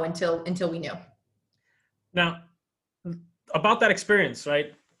didn't know until we knew. Now, about that experience,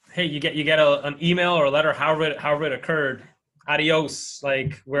 right? Hey, you get an email or a letter, however it occurred. Adios.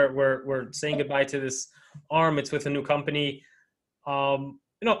 Like, we're saying goodbye to this arm. It's with a new company. A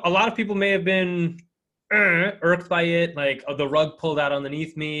lot of people may have been irked by it, like, the rug pulled out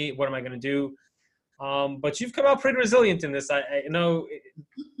underneath me. What am I going to do? But you've come out pretty resilient in this. I know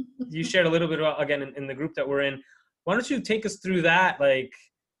you shared a little bit about, again, in the group that we're in. Why don't you take us through that? Like,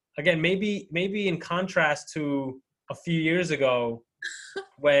 again, maybe in contrast to a few years ago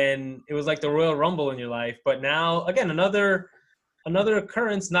when it was like the Royal Rumble in your life, but now, again, another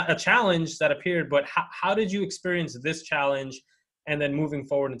occurrence, not a challenge that appeared, but how did you experience this challenge and then moving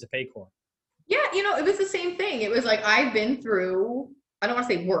forward into Paycor? Yeah, it was the same thing. It was like, I've been through, I don't want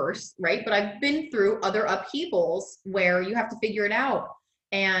to say worse, right? But I've been through other upheavals where you have to figure it out.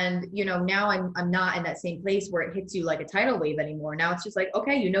 And, now I'm not in that same place where it hits you like a tidal wave anymore. Now it's just like,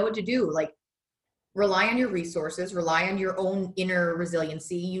 okay, you know what to do. Like, rely on your resources, rely on your own inner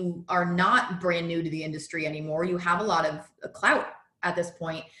resiliency. You are not brand new to the industry anymore. You have a lot of clout at this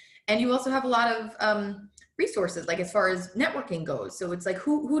point. And you also have a lot of resources, like as far as networking goes. So it's like,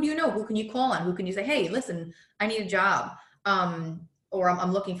 who do you know? Who can you call on? Who can you say, hey, listen, I need a job. Or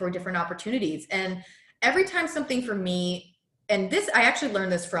I'm looking for different opportunities. And every time something for me, and this, I actually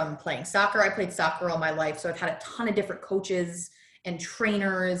learned this from playing soccer. I played soccer all my life. So I've had a ton of different coaches and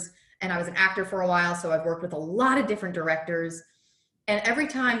trainers, and I was an actor for a while. So I've worked with a lot of different directors. And every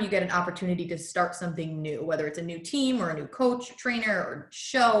time you get an opportunity to start something new, whether it's a new team or a new coach, trainer, or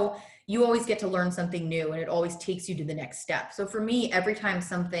show, you always get to learn something new, and it always takes you to the next step. So for me, every time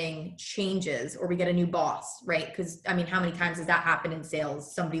something changes or we get a new boss, right? Because how many times does that happen in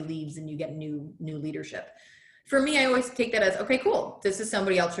sales? Somebody leaves and you get new leadership. For me, I always take that as, okay, cool. This is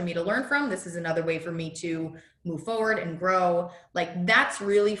somebody else for me to learn from. This is another way for me to move forward and grow. Like, that's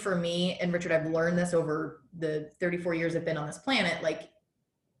really for me. And Richard, I've learned this over the 34 years I've been on this planet. Like,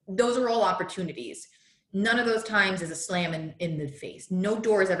 those are all opportunities. None of those times is a slam in the face. No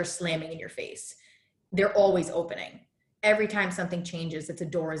door is ever slamming in your face. They're always opening. Every time something changes, it's a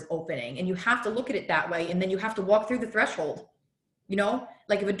door is opening. And you have to look at it that way. And then you have to walk through the threshold.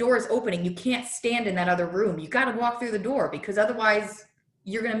 Like, if a door is opening, you can't stand in that other room. You got to walk through the door, because otherwise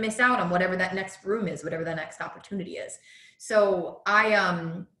you're going to miss out on whatever that next room is, whatever that next opportunity is. So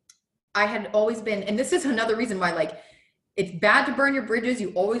I had always been, and this is another reason why, like, it's bad to burn your bridges.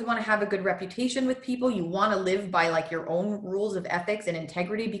 You always want to have a good reputation with people. You want to live by like your own rules of ethics and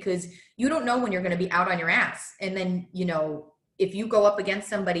integrity, because you don't know when you're going to be out on your ass. And then, if you go up against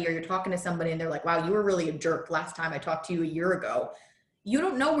somebody or you're talking to somebody and they're like, wow, you were really a jerk last time I talked to you a year ago. You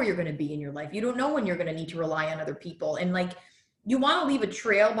don't know where you're going to be in your life. You don't know when you're going to need to rely on other people. And like, you want to leave a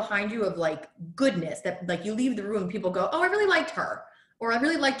trail behind you of like goodness, that like you leave the room, people go, oh, I really liked her, or I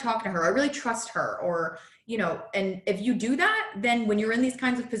really liked talking to her. I really trust her. Or, and if you do that, then when you're in these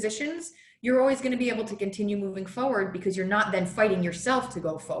kinds of positions, you're always going to be able to continue moving forward, because you're not then fighting yourself to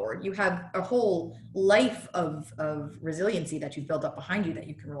go forward. You have a whole life of resiliency that you've built up behind you that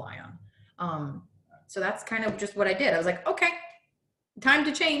you can rely on. So that's kind of just what I did. I was like, okay, time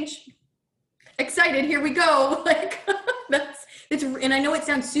to change. Excited, here we go. Like, and I know it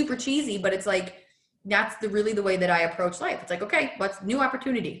sounds super cheesy, but it's like, that's really the way that I approach life. It's like, okay, what's new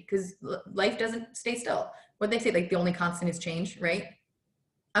opportunity? Because life doesn't stay still. What they say, like, the only constant is change, right?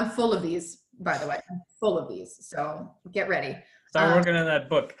 I'm full of these, by the way. I'm full of these. So get ready. Start working on that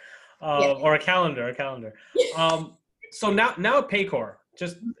book, or a calendar. So now at Paycor,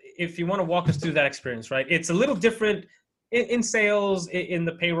 just if you want to walk us through that experience, right? It's a little different in sales, in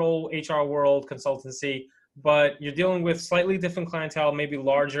the payroll, HR world, consultancy. but you're dealing with slightly different clientele, maybe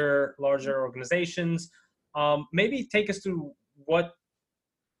larger organizations. Maybe take us through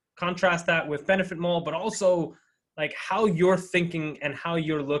contrast that with Benefit Mall, but also like how you're thinking and how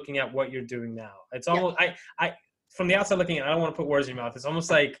you're looking at what you're doing now. It's almost, I from the outside looking in, I don't want to put words in your mouth. It's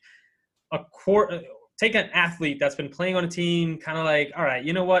almost like take an athlete that's been playing on a team, kind of like, all right,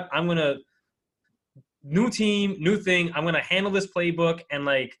 you know what? New team, new thing. I'm going to handle this playbook and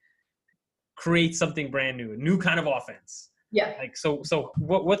like create something brand new, a new kind of offense. Yeah. Like, so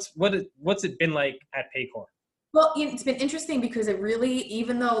what's it been like at Paycor? Well, it's been interesting because it really,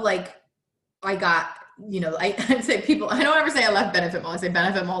 even though like I got, I'd say people, I don't ever say I left Benefit Mall. I say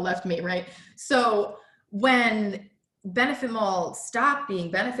Benefit Mall left me, right? So when Benefit Mall stopped being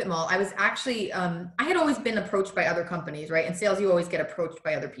Benefit Mall, I was actually, I had always been approached by other companies, right? In sales, you always get approached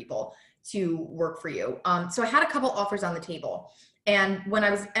by other people to work for you. So I had a couple offers on the table. And when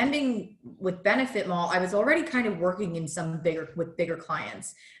I was ending with Benefit Mall, I was already kind of working in with bigger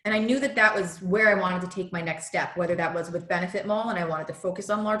clients. And I knew that was where I wanted to take my next step, whether that was with Benefit Mall and I wanted to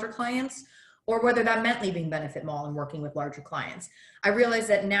focus on larger clients, or whether that meant leaving Benefit Mall and working with larger clients. I realized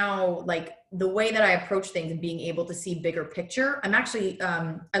that now, like the way that I approach things and being able to see bigger picture, I'm actually,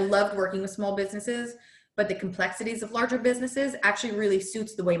 I loved working with small businesses, but the complexities of larger businesses actually really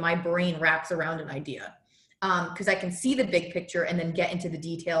suits the way my brain wraps around an idea. Because I can see the big picture and then get into the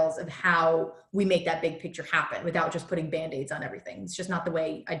details of how we make that big picture happen without just putting Band-Aids on everything. It's just not the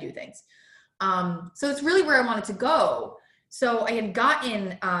way I do things. So it's really where I wanted to go. So I had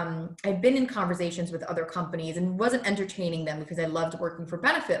I'd been in conversations with other companies and wasn't entertaining them because I loved working for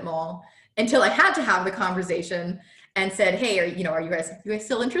Benefit Mall until I had to have the conversation and said, hey, are you guys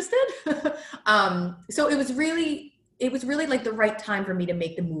still interested? So it was really like the right time for me to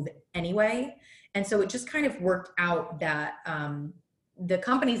make the move anyway. And so it just kind of worked out that the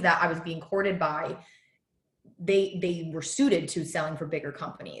companies that I was being courted by, they were suited to selling for bigger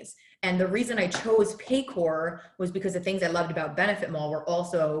companies. And the reason I chose Paycor was because the things I loved about Benefit Mall were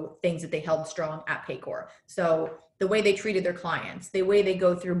also things that they held strong at Paycor. So the way they treated their clients, the way they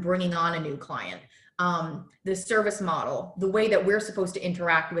go through bringing on a new client, the service model, the way that we're supposed to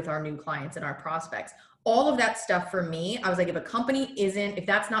interact with our new clients and our prospects. All of that stuff for me, I was like, if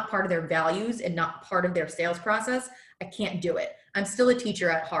that's not part of their values and not part of their sales process, I can't do it. I'm still a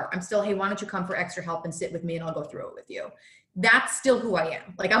teacher at heart. I'm still, hey, why don't you come for extra help and sit with me and I'll go through it with you. That's still who I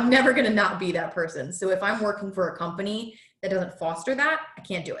am. Like, I'm never going to not be that person. So if I'm working for a company that doesn't foster that, I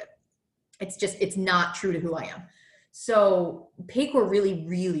can't do it. It's not true to who I am. So Paycor really,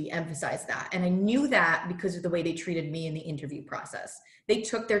 really emphasized that. And I knew that because of the way they treated me in the interview process. They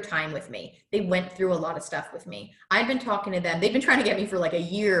took their time with me. They went through a lot of stuff with me. I'd been talking to them. They'd been trying to get me for like a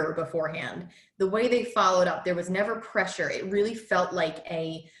year beforehand. The way they followed up, there was never pressure. It really felt like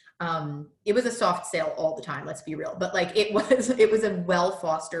it was a soft sale all the time, let's be real. But like it was a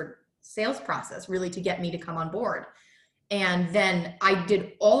well-fostered sales process really to get me to come on board. And then I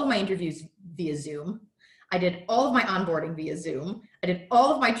did all of my interviews via Zoom. I did all of my onboarding via Zoom. I did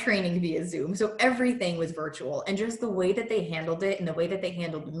all of my training via Zoom. So everything was virtual. And just the way that they handled it and the way that they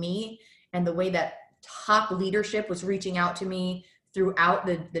handled me and the way that top leadership was reaching out to me throughout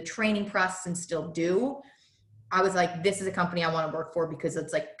the training process and still do, I was like, this is a company I want to work for because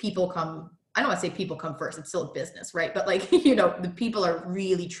it's like I don't want to say people come first. It's still a business, right? But like, the people are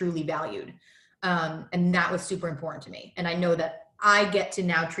really, truly valued. And that was super important to me. And I know that I get to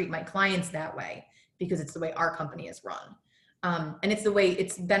now treat my clients that way because it's the way our company is run. And it's the way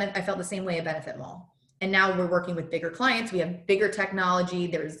I felt the same way at Benefit Mall. And now we're working with bigger clients. We have bigger technology.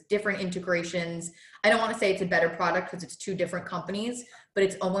 There's different integrations. I don't want to say it's a better product because it's two different companies, but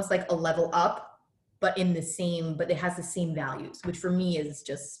it's almost like a level up, but it has the same values, which for me is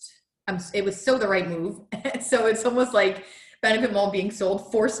just, it was so the right move. So it's almost like Benefit Mall being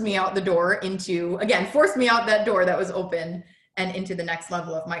sold forced me out that door that was open and into the next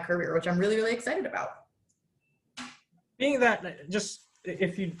level of my career, which I'm really, really excited about. Being that, just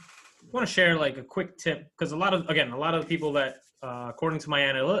if you want to share like a quick tip, because a lot of people that, according to my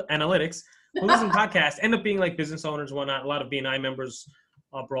analytics, who listen to podcasts end up being like business owners and whatnot, a lot of BNI members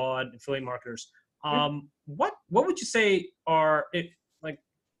abroad, affiliate marketers. What would you say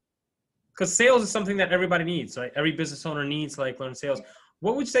because sales is something that everybody needs, right? Every business owner needs to learn sales.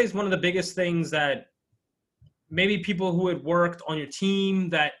 What would you say is one of the biggest things that maybe people who had worked on your team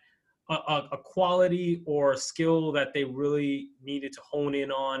that a quality or skill that they really needed to hone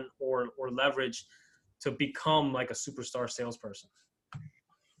in on or leverage to become like a superstar salesperson?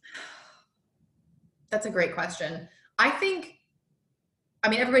 That's a great question.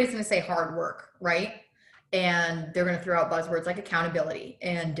 Everybody's going to say hard work, right? and they're going to throw out buzzwords like accountability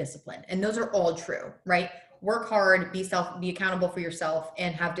and discipline. And those are all true, right? Work hard, be accountable for yourself,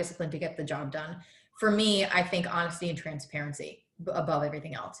 and have discipline to get the job done. For me, I think honesty and transparency above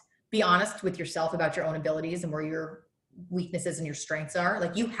everything else. Be honest with yourself about your own abilities and where your weaknesses and your strengths are.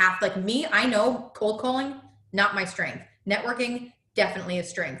 Like, you have, like me, I know cold calling, not my strength. Networking, definitely a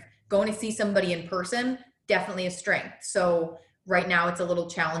strength. Going to see somebody in person, definitely a strength. So right now it's a little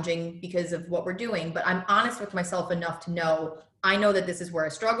challenging because of what we're doing, but I'm honest with myself enough to know, I know that this is where I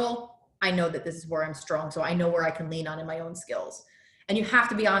struggle. I know that this is where I'm strong. So I know where I can lean on in my own skills. And you have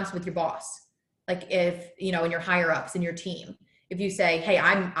to be honest with your boss. Like, if, you know, in your higher ups in your team, if you say, hey,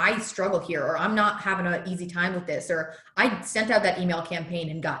 I struggle here, or I'm not having an easy time with this, or I sent out that email campaign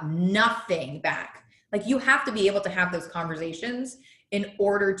and got nothing back. Like, you have to be able to have those conversations in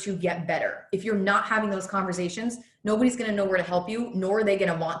order to get better. If you're not having those conversations, nobody's going to know where to help you, nor are they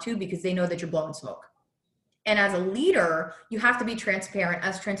going to want to, because they know that you're blowing smoke. And as a leader, you have to be transparent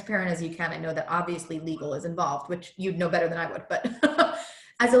as you can. I know that obviously legal is involved, which you'd know better than I would, but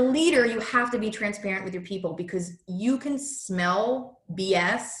as a leader, you have to be transparent with your people, because you can smell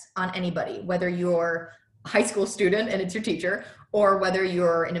BS on anybody, whether you're a high school student and it's your teacher, or whether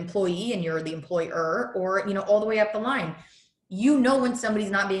you're an employee and you're the employer, or, you know, all the way up the line. You know when somebody's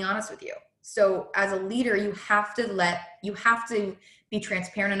not being honest with you. So as a leader, you have to be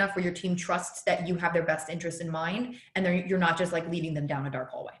transparent enough where your team trusts that you have their best interests in mind, and you're not just like leading them down a dark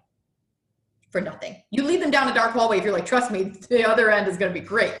hallway for nothing. You lead them down a dark hallway if you're like, trust me, the other end is going to be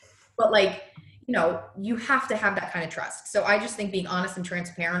great. But like, you know, you have to have that kind of trust. So I just think being honest and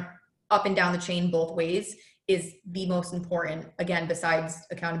transparent up and down the chain both ways is the most important, again, besides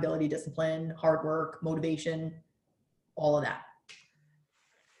accountability, discipline, hard work, motivation, all of that.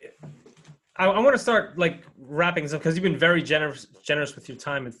 I want to start like wrapping this up, because you've been very generous with your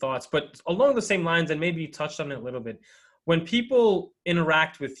time and thoughts, but along the same lines, and maybe you touched on it a little bit, when people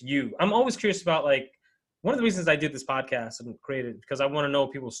interact with you, I'm always curious about, like, one of the reasons I did this podcast and created, because I want to know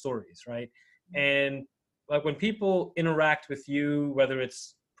people's stories, right? And like, when people interact with you, whether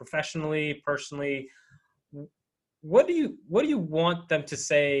it's professionally, personally, what do you want them to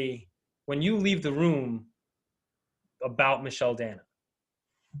say when you leave the room about Michelle Dana?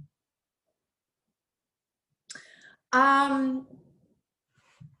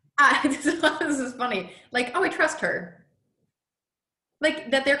 This is funny. Like, oh, I trust her.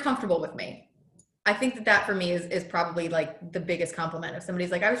 Like, that they're comfortable with me. I think that for me is probably like the biggest compliment. If somebody's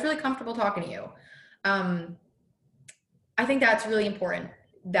like, I was really comfortable talking to you. I think that's really important,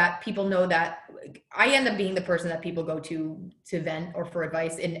 that people know that I end up being the person that people go to vent or for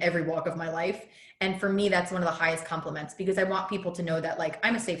advice in every walk of my life. And for me, that's one of the highest compliments, because I want people to know that, like,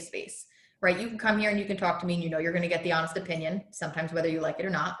 I'm a safe space, right? You can come here and you can talk to me, and you know you're going to get the honest opinion, sometimes whether you like it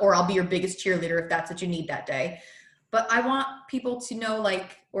or not, or I'll be your biggest cheerleader if that's what you need that day. But I want people to know,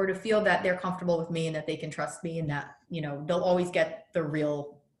 like, or to feel that they're comfortable with me and that they can trust me, and that, you know, they'll always get the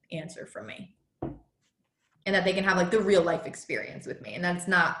real answer from me, and that they can have like the real life experience with me, and that's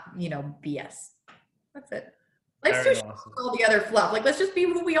not, you know, BS. That's it. Let's just all the other fluff. Like, let's just be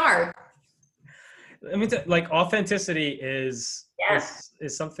who we are. I mean, like, authenticity is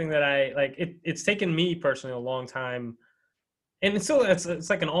something that I like. It's taken me personally a long time, and it's still it's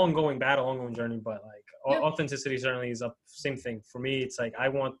like an ongoing battle, ongoing journey. But like, authenticity certainly is a same thing for me. It's like, I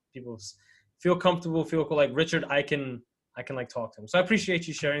want people to feel comfortable, feel cool. Like, Richard, I can like talk to him. So I appreciate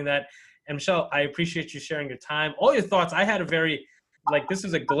you sharing that. And Michelle, I appreciate you sharing your time, all your thoughts. I had a very, like, this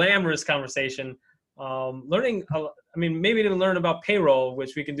was a glamorous conversation. Learning, I mean, maybe to learn about payroll,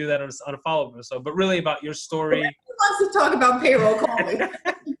 which we can do that on a follow-up episode, but really about your story. Who wants to talk about payroll? Call me.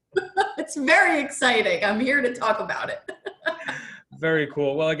 It's very exciting. I'm here to talk about it. Very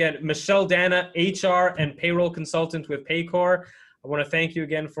cool. Well, again, Michelle Dana, HR and payroll consultant with Paycor. I want to thank you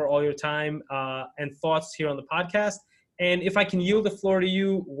again for all your time and thoughts here on the podcast. And if I can yield the floor to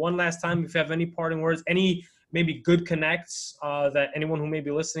you one last time, if you have any parting words, any maybe good connects that anyone who may be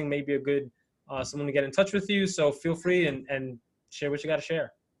listening may be a good someone to get in touch with you. So feel free and share what you got to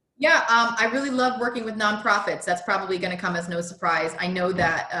share. Yeah, I really love working with nonprofits. That's probably going to come as no surprise. I know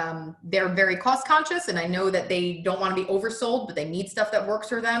that they're very cost conscious, and I know that they don't want to be oversold, but they need stuff that works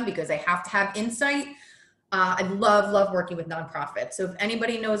for them because they have to have insight. I love working with nonprofits. So if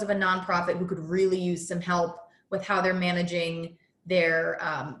anybody knows of a nonprofit who could really use some help with how they're managing their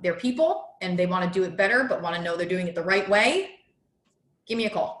people, and they want to do it better, but want to know they're doing it the right way, give me a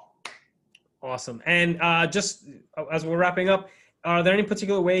call. Awesome. And just as we're wrapping up, are there any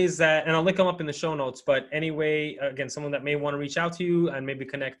particular ways that, and I'll link them up in the show notes, but any way, again, someone that may want to reach out to you and maybe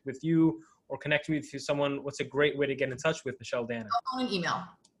connect with you or connect with you someone, what's a great way to get in touch with Michelle Dana? Phone and email.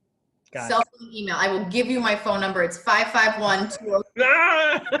 Got Cell phone, email. I will give you my phone number. It's 551-205.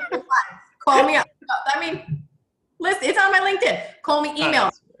 it. Call me up. I mean, listen, it's on my LinkedIn. Call me,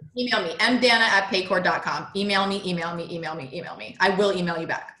 email me, mdana@paycor.com. Email me. I will email you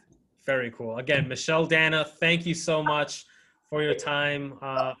back. Very cool. Again, Michelle Dana, thank you so much for your time.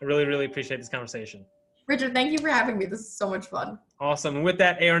 I really, really appreciate this conversation. Richard, thank you for having me. This is so much fun. Awesome. And with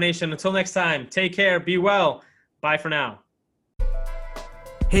that, AR Nation, until next time, take care, be well. Bye for now.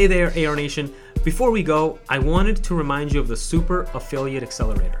 Hey there, AR Nation. Before we go, I wanted to remind you of the Super Affiliate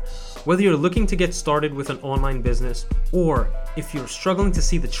Accelerator. Whether you're looking to get started with an online business, or if you're struggling to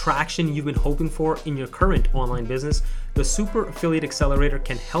see the traction you've been hoping for in your current online business, the Super Affiliate Accelerator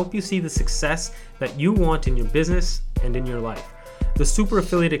can help you see the success that you want in your business and in your life. The Super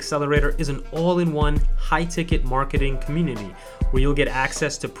Affiliate Accelerator is an all-in-one, high-ticket marketing community where you'll get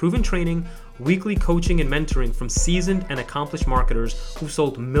access to proven training, weekly coaching and mentoring from seasoned and accomplished marketers who've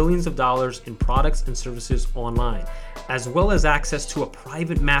sold millions of dollars in products and services online, as well as access to a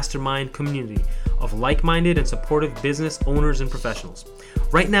private mastermind community of like-minded and supportive business owners and professionals.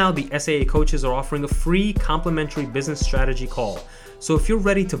 Right now, the SAA coaches are offering a free complimentary business strategy call. So if you're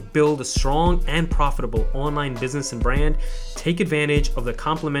ready to build a strong and profitable online business and brand, take advantage of the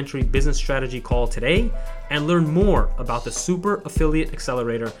complimentary business strategy call today and learn more about the Super Affiliate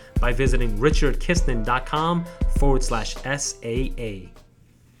Accelerator by visiting richardkiston.com/SAA.